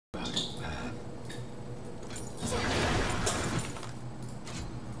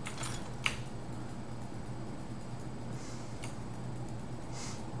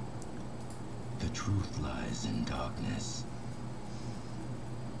lies in darkness.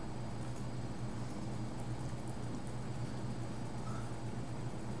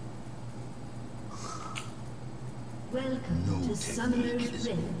 Welcome No to Summoner's technique is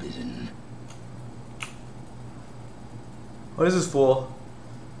Rift. forbidden. What is this for?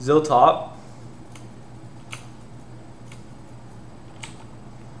 Zil top?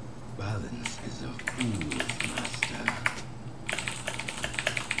 Balance is a fool's master.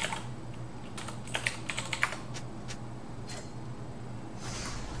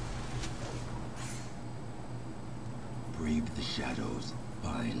 Brave the shadows,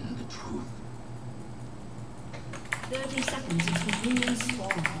 find the truth. 30 seconds until minions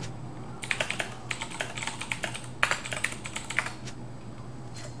spawn.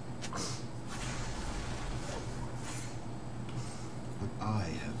 What I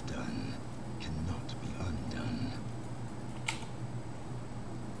have done cannot be undone.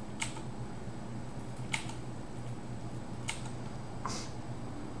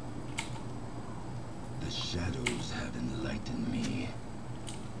 The shadows have enlightened me.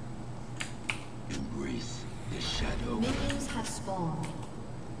 Embrace the shadow. Minions have spawned.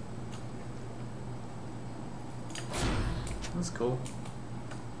 That's cool.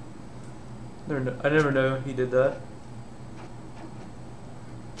 I never know he did that.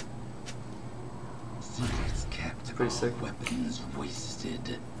 Secrets kept, Pretty our sick. weapons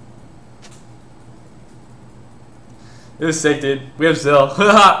wasted. It was sick, dude. We have Zil.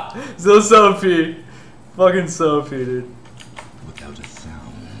 Zil's so OP. Fucking so OP, dude. Without a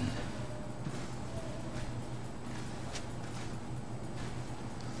sound.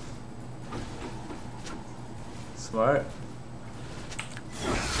 Smart.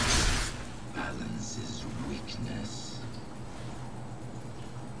 Balance is weakness.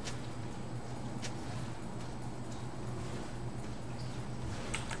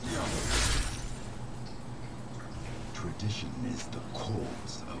 Tradition is the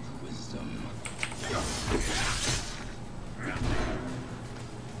cause of wisdom.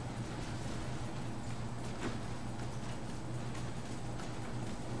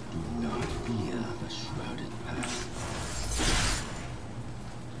 Do not fear the shrouded path.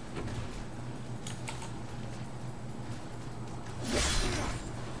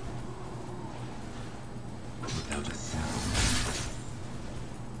 Without a sound.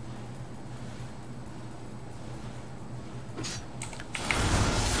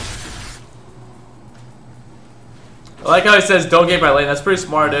 I like how he says, don't game my lane. That's pretty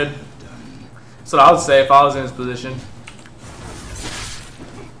smart, dude. That's what I would say if I was in his position.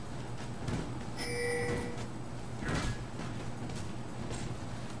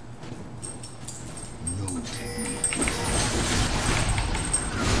 No technique.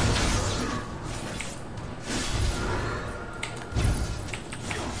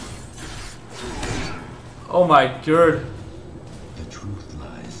 Oh my god. The truth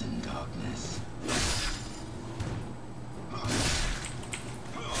lies in darkness.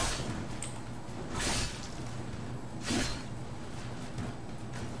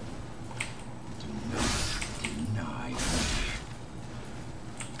 Do not deny me.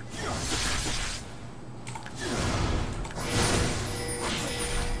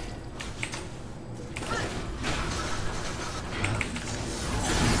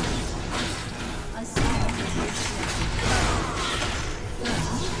 A summoner has been selected.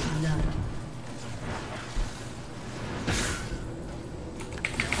 None.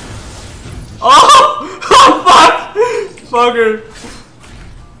 Oh! Oh fuck! Fucker.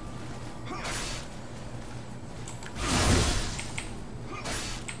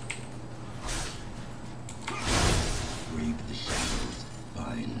 Brave the shadows,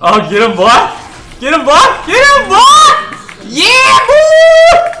 find Oh, get him, boy! Get him, boy! Get him, boy! Yeah, boy!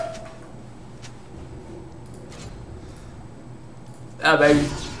 Ah, baby.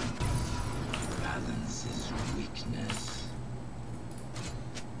 balance is weakness.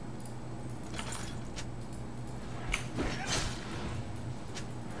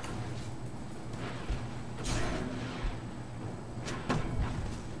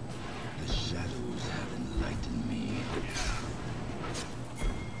 The shadows have enlightened me.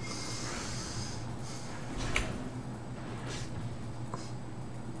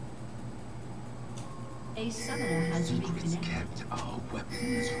 A summoner has Secrets reconnected. kept, our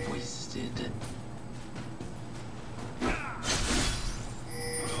weapons wasted. An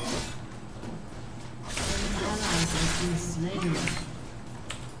ally has been slain.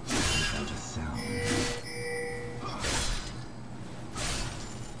 Without a sound.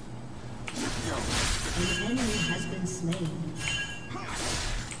 An enemy has been slain.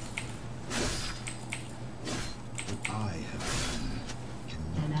 What I have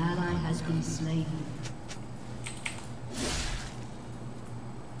done An cannot ally be has been undone. slain.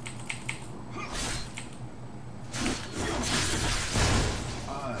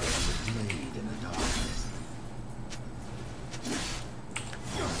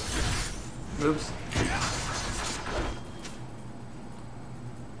 Oops.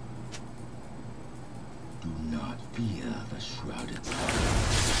 Do not fear the shrouded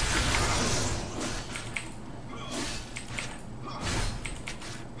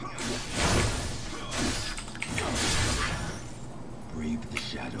brave the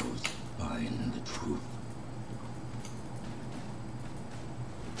shadows, find the truth.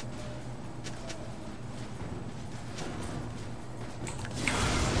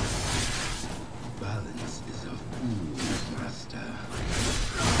 Balance is a fool's master.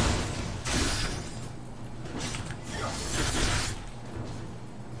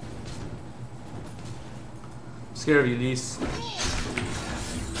 Scared of you, Lise.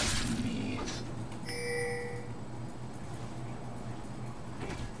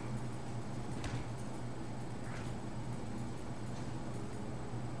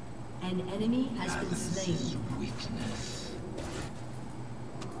 An enemy has been slain. Weakness.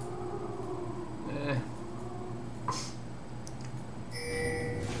 Eh.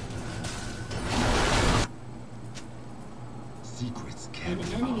 Secrets An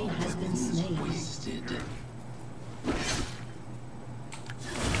kept enemy are has been weapons slain. wasted.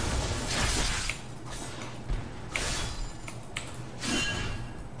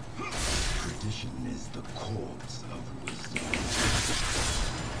 Tradition is the corpse of wisdom.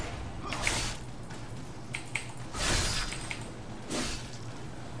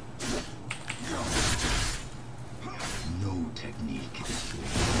 No technique is forbidden.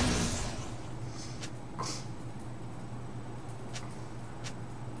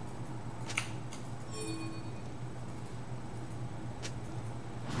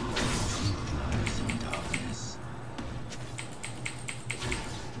 Truth lies in darkness.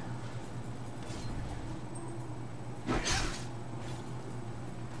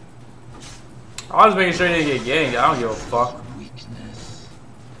 I was making sure you didn't get ganked. I don't give a fuck. Weakness.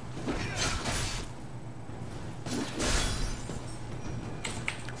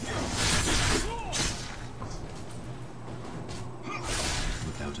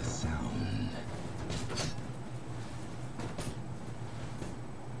 Without a sound.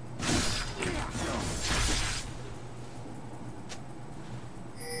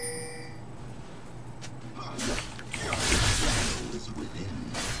 Shadow is within.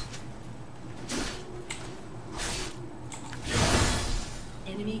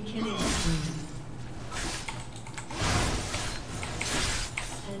 Enemy killing spree.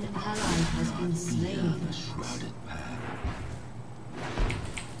 An ally has been slain. The shrouded path.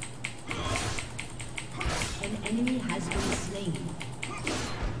 An enemy has been slain.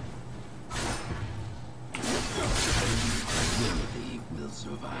 Worthy will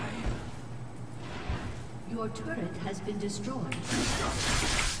survive. Your turret has been destroyed.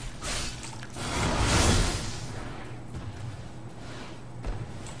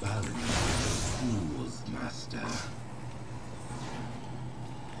 Balance is a fool's master.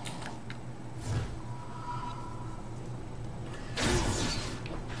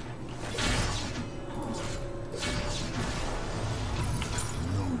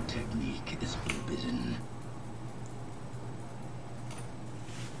 No technique is forbidden.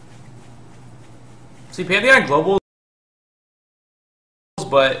 See, Pantheon Global,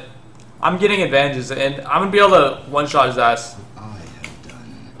 but I'm getting advantages, and I'm gonna be able to one-shot his ass. What I have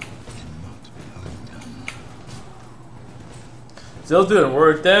done cannot be undone. Still doing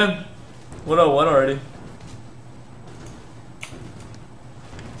work, damn. 101 already.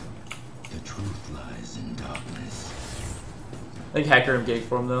 The truth lies in darkness. I think Hacker him gate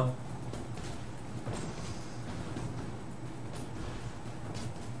for him though.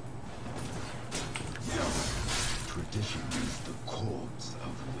 Tradition is the corpse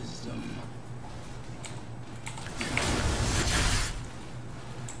of wisdom.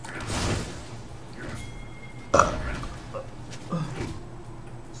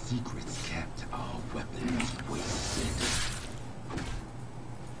 Secrets kept are weapons wasted.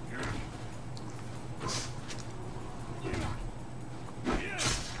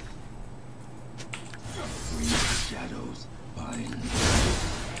 Free the shadows, bind.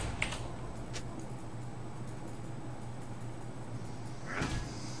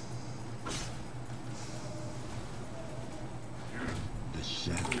 The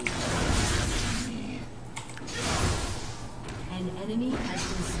shadows are me. An enemy has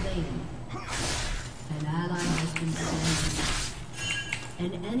been slain. An ally has been slain.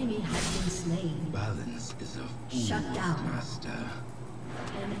 An enemy has been slain. Balance is a Shut fool's down. master.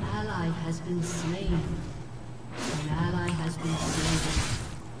 An ally has been slain. An ally has been slain.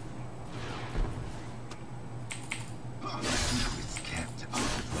 Secrets kept are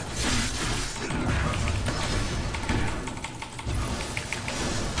weapons wasted.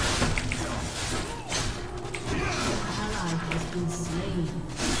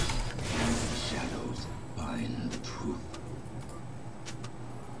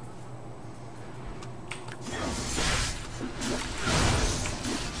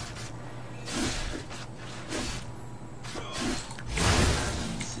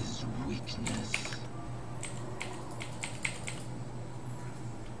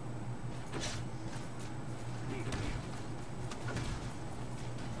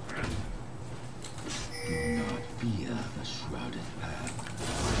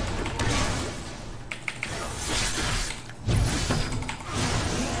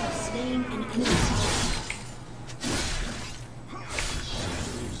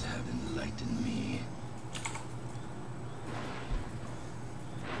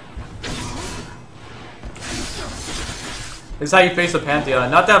 This is how you face the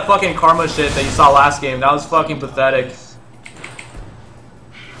Pantheon. Not that fucking karma shit that you saw last game. That was fucking pathetic.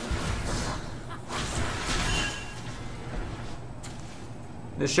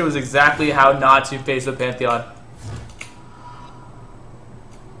 This shit was exactly how not to face the Pantheon.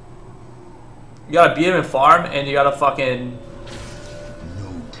 You gotta beat him in farm, and you gotta fucking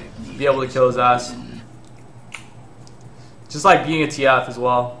be able to kill his ass. Just like being a TF as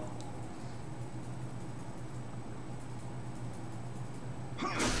well.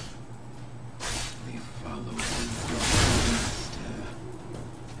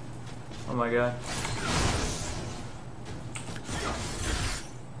 Oh my god.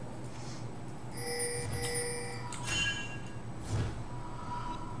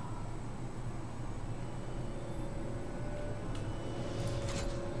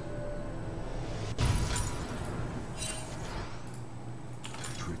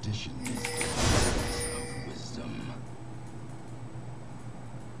 Tradition is the source of wisdom.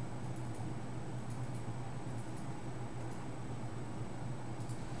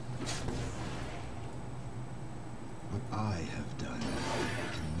 What I have done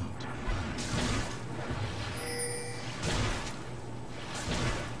cannot be undone.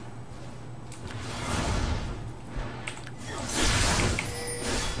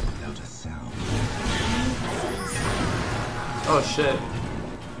 Without a sound. Oh shit.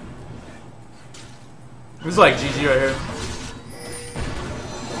 This is like GG right here.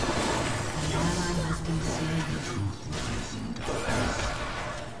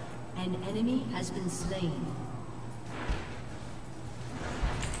 An enemy has been slain.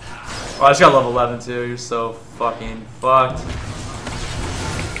 Oh, I just got level 11 too. You're so fucking fucked.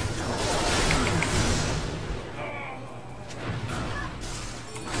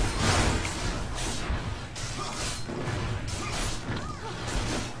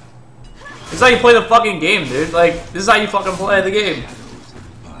 This is how you play the fucking game, dude. Like, this is how you fucking play the game.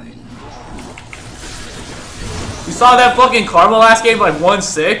 You saw that fucking karma last game, like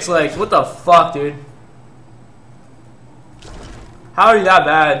 1-6? Like, what the fuck, dude? How are you that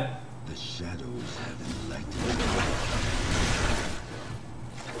bad? The shadows have enlightened.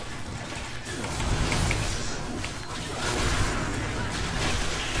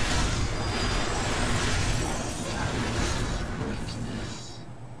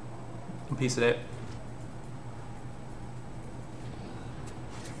 Piece of it.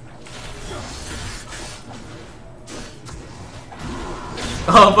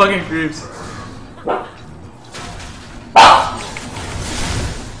 Oh, fucking creeps.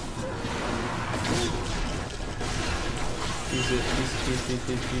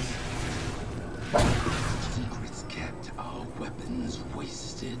 Peace. Secrets kept, our weapons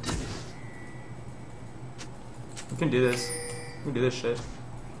wasted. We can do this. We can do this shit.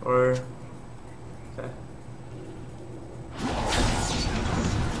 Or... Okay.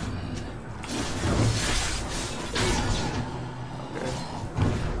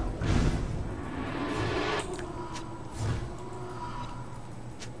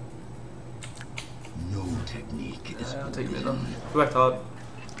 No technique is I'll take mid though. Go back top.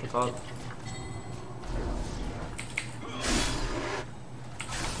 Go top.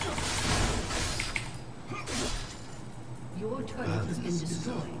 Your turret has been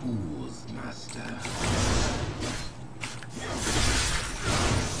destroyed. Fool's master.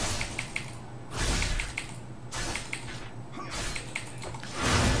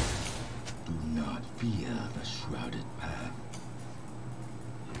 Do not fear the shrouded path.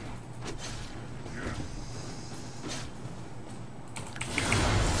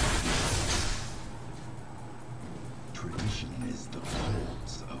 Tradition is the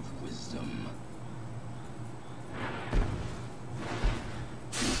pulse of wisdom.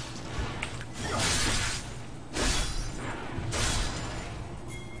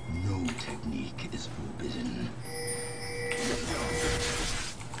 No technique is forbidden.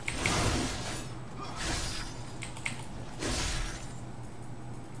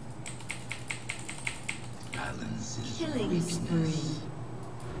 Balance is Killing weakness. spree.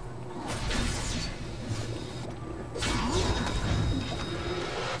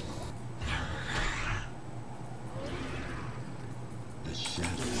 The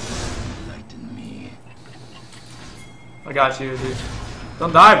shadows enlighten me. I got you, dude.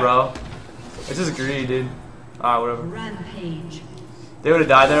 Don't die, bro. It's just greedy, dude. Ah, whatever. Rampage. They would have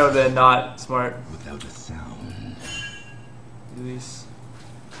died there, would have been not smart. Without a sound. At least.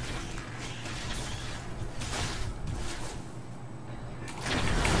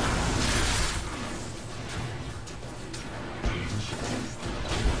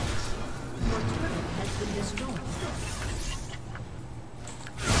 Your turret has been destroyed.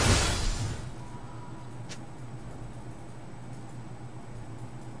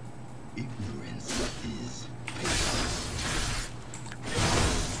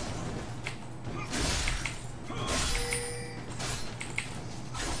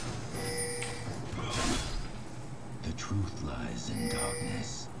 truth lies in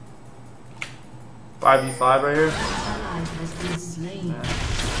darkness. 5v5 right here. Ally has been slain.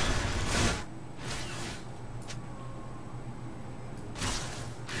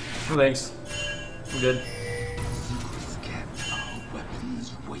 No thanks. I'm good. Secrets kept, our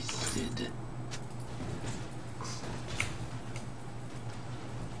weapons wasted.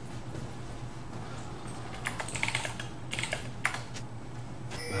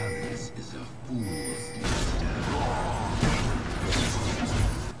 Balance is a fool's master.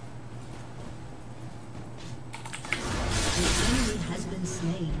 An enemy has been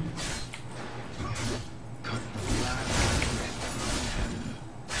slain. Cut the last breath from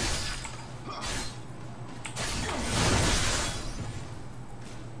him.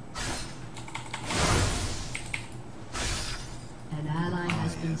 An ally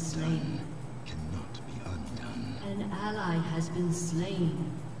has been Have slain. done cannot be undone. An ally has been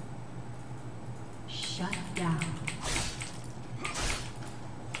slain. Shut down.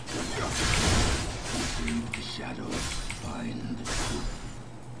 Brave the shadows, find the truth.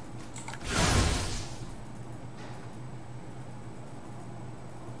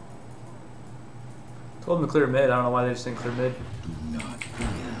 Told them to clear mid. I don't know why they just didn't clear mid. Do not fear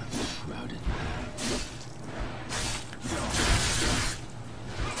the shrouded path.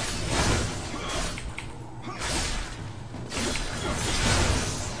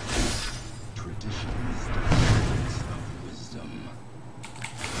 Tradition is the essence of wisdom.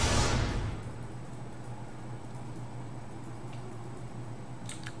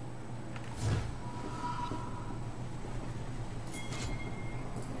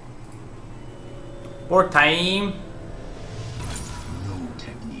 Work time. No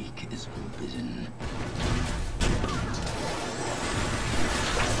technique is forbidden.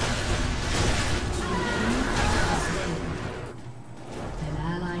 An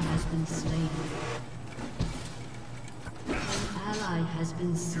ally has been slain. An ally has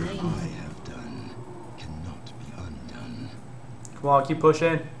been I slain. have done cannot be undone. Come on, keep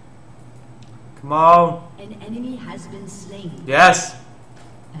pushing. Come on. An enemy has been slain. Yes.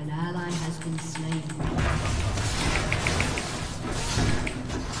 An ally has been slain.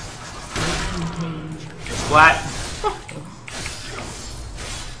 Rampage. Splat.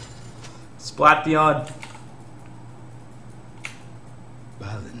 Splat Dion.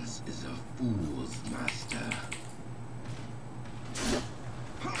 Balance is a fool's master.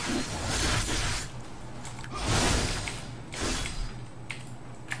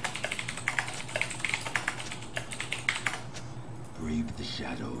 Brave the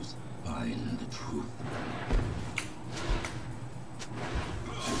shadows, find the truth.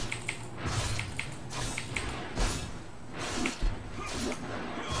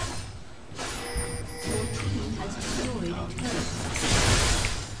 Your team has destroyed a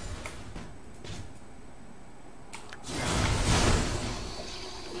turret.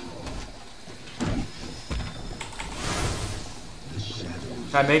 The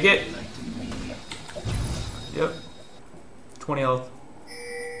shadows Can I make it? lighten me. Yep. 20 health.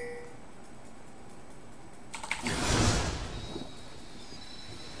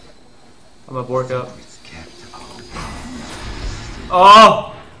 I'm a work out. Secrets kept, our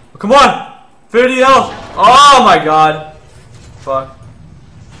Oh! Come on! 50 health! Oh my god! Fuck.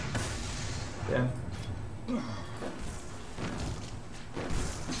 Damn.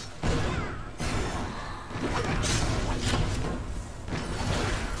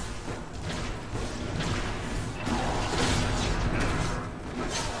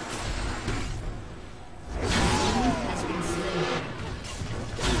 Has been slain.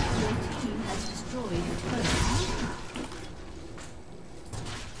 Your team has destroyed a turret.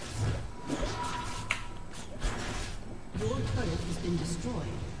 Your turret has been destroyed.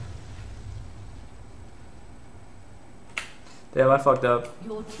 Damn, I fucked up.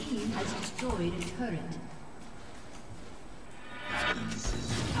 Your team has destroyed a turret. balance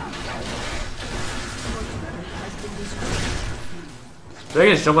is Your turret has been destroyed. Maybe I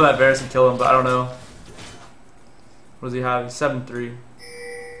can just jump on that Varus and kill him, but I don't know. What does he have? He's 7-3.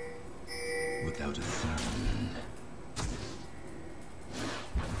 without a sound.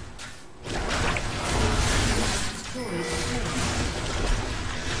 Destroyed a turret.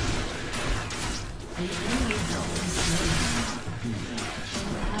 An enemy has been slain.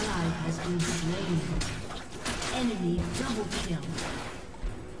 An ally has been slain. Enemy double kill.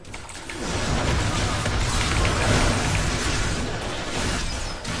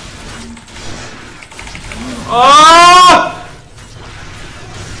 Oh!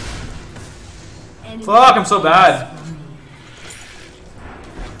 Enemy Fuck, I'm so bad.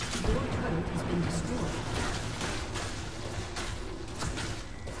 Your turret has been destroyed.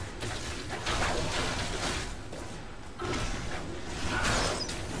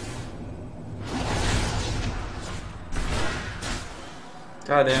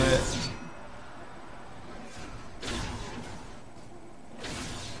 God damn it.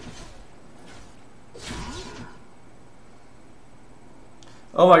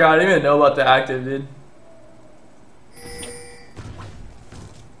 Oh my god, I didn't even know about the active, dude.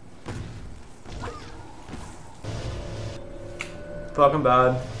 Fucking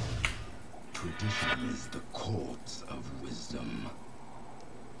bad. Tradition is the corpse of wisdom.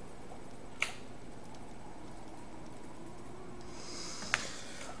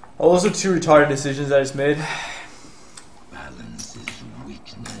 All those are two retarded decisions I just made. Balance is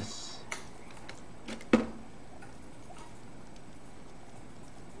weakness.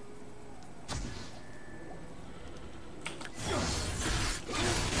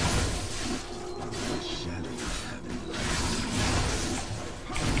 Shadows have enlightened.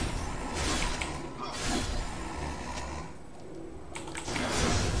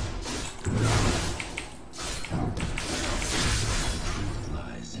 Truth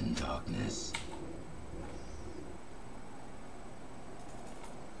lies in darkness.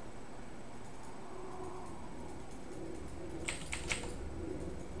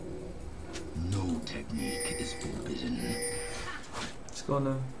 No technique is forbidden. Let's go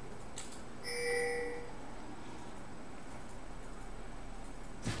now.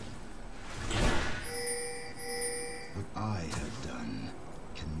 What I have done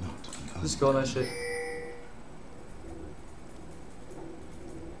cannot be Let's go on that shit.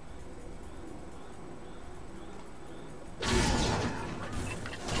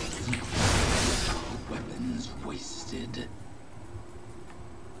 Weapons wasted.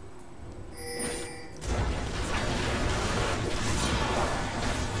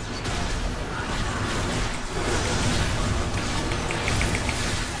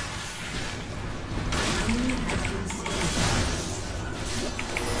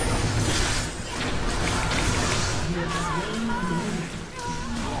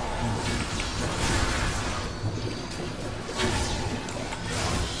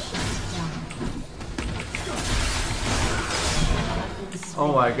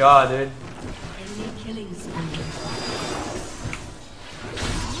 Oh my god, dude. Enemy killing spree.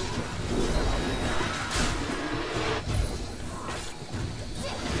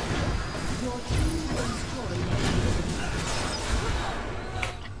 Your team has destroyed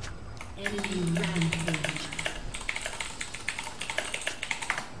enemy rampage.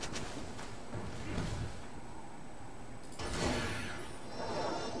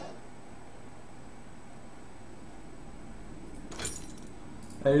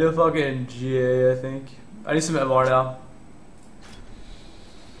 I need a fucking GA, I think. I need some MR now.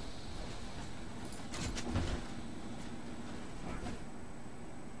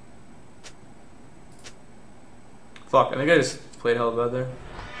 Fuck, I think I just played hell bad there.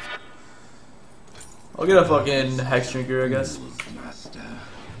 I'll get a fucking Hex Drinker, I guess. Master.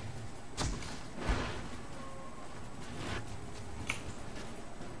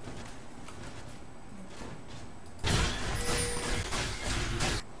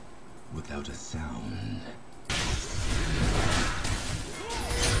 Without a sound.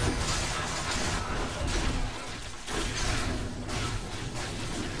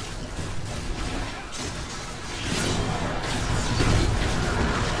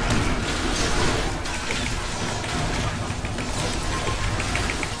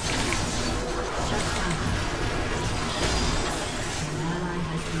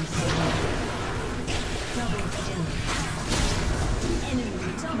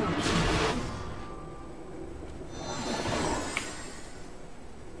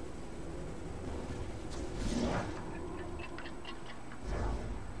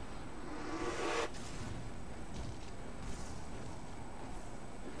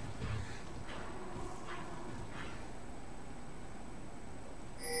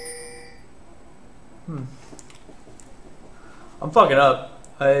 I'm fucking up.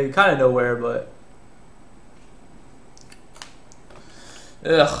 I kind of know where, but...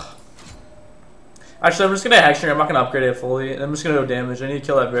 Ugh. Actually, I'm just gonna Hex Drinker. I'm not gonna upgrade it fully. And I'm just gonna go damage. I need to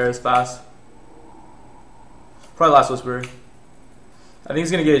kill that Varus fast. Probably last Whisper. I think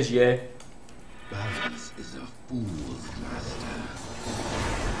he's gonna get a GA. Balance is a fool's master.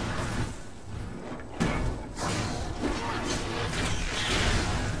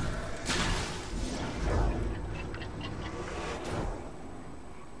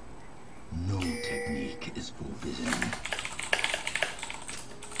 No technique is forbidden.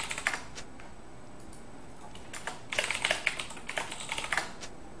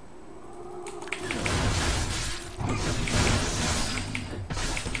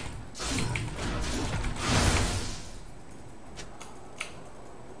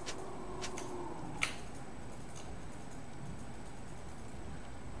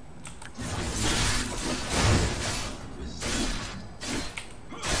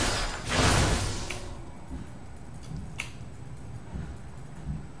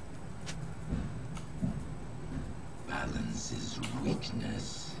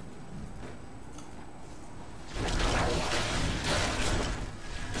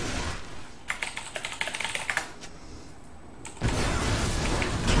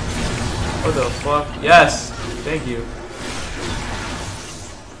 What the fuck? Yes! Thank you.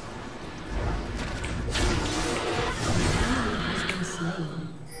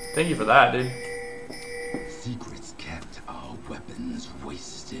 Thank you for that, dude. Secrets kept, our weapons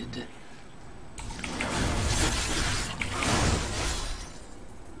wasted.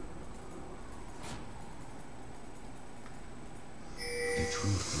 The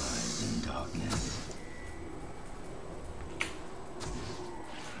truth lies in darkness.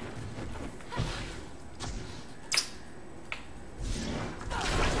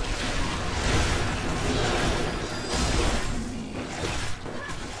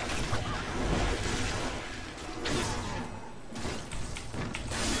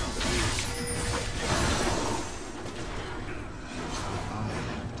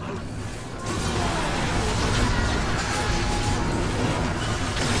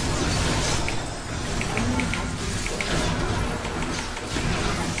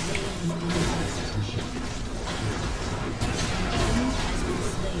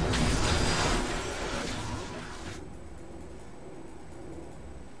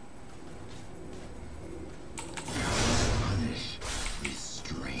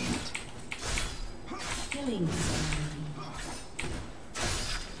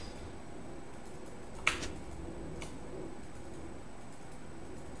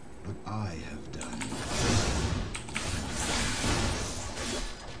 What I have done.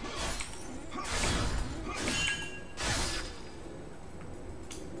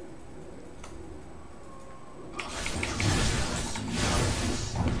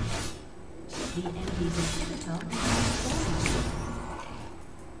 The enemy's inhibitor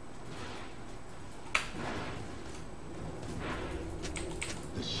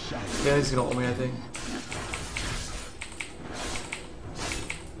The shadow. Yeah, he's gonna ult me, I think.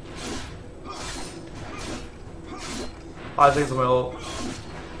 I think it's my ult.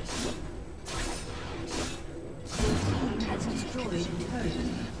 has destroyed a turret.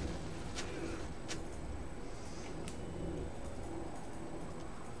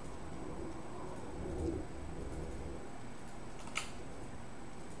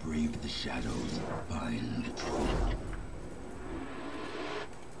 Brave the shadows, find the truth.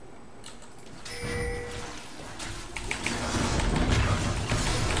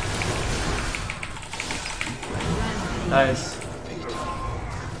 Nice.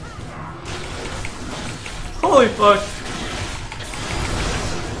 Holy fuck.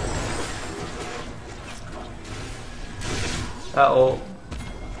 That ult.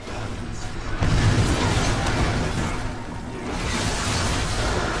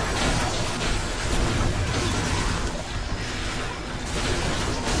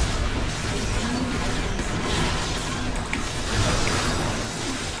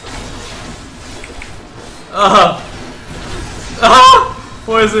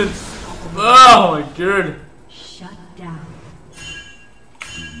 Poison! Oh my god! Shut down.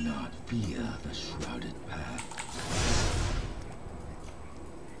 Do not fear the shrouded path.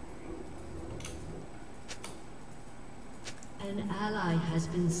 An ally has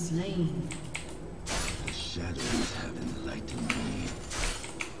been slain. The shadows have enlightened me.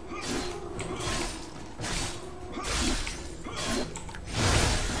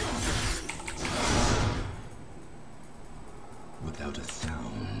 Without a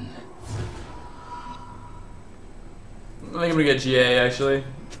sound. I think I'm gonna get GA actually.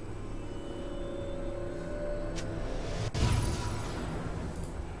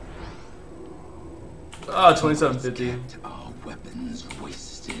 Oh, 2750. Our weapons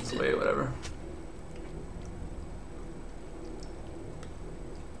wasted. Wait, whatever.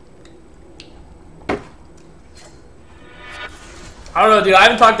 I don't know, dude. I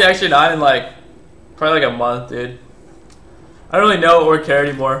haven't talked to Extra 9 in like probably like a month, dude. I don't really know or care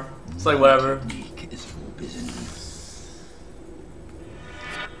anymore. It's like whatever.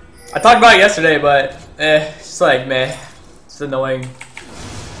 I talked about it yesterday, but it's just like meh. It's annoying.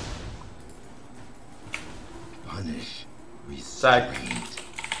 Punish. Sack.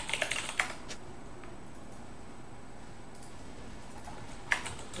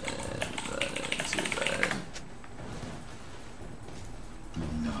 Do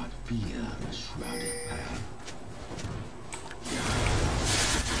not fear the shrouded path.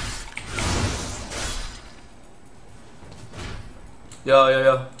 Yo, yo,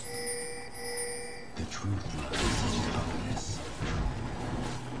 yo. The truth lies in darkness.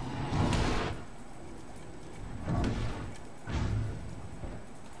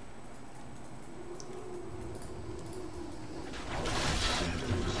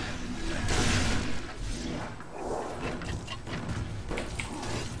 Shadows have enlightened me.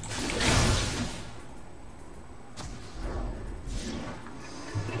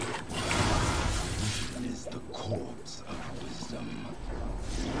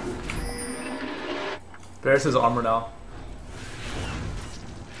 Varus has armor now.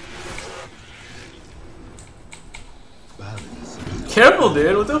 Balance. Careful,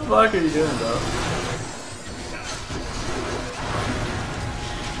 dude. What the fuck are you doing, bro?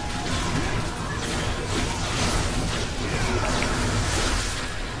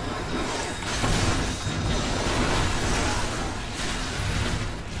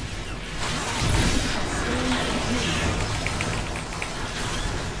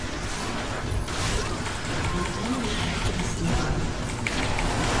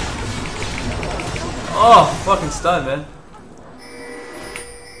 Oh, fucking stun, man.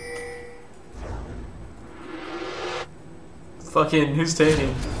 Fucking, who's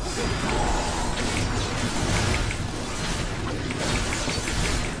tanking?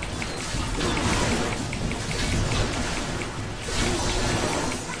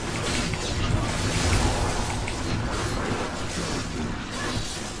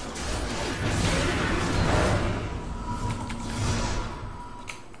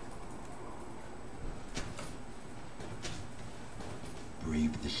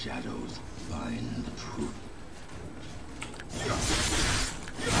 Brave the shadows, find the truth.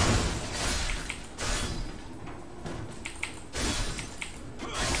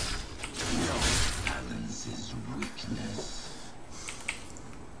 Balance is weakness.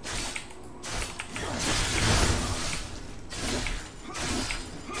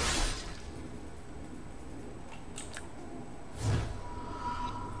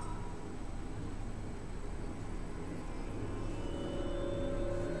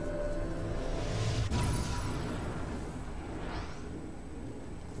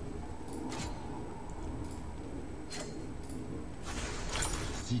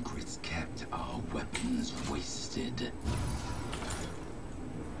 Secrets kept, our weapons wasted.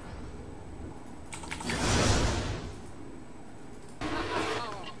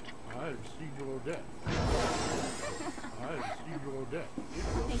 I've seen your death. I've seen your death.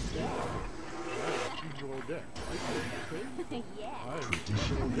 I've seen your death. I've seen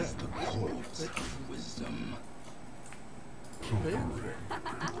Tradition your is death. the corpse of wisdom.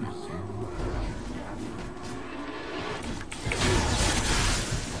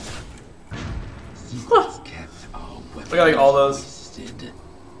 Secrets kept, our weapons Look at like all those. wasted.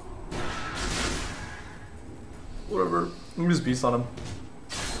 Whatever. I'm just beast on him.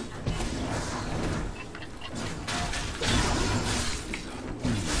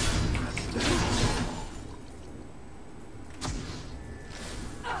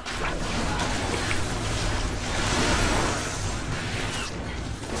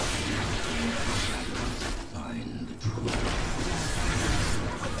 Find the truth.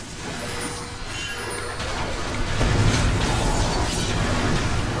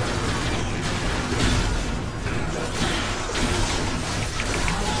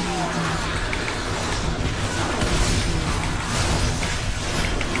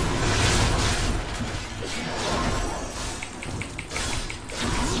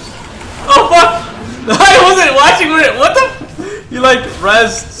 Oh fuck! I wasn't watching it. What the? You like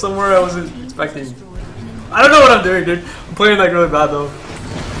res somewhere I wasn't expecting. I don't know what I'm doing, dude. I'm playing like really bad though.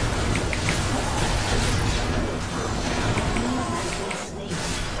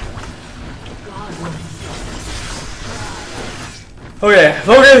 Okay,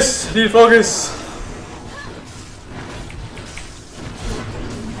 focus. Need focus.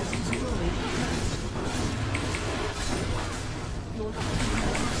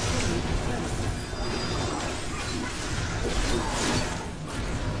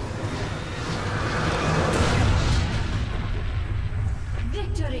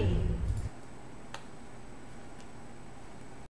 Victory!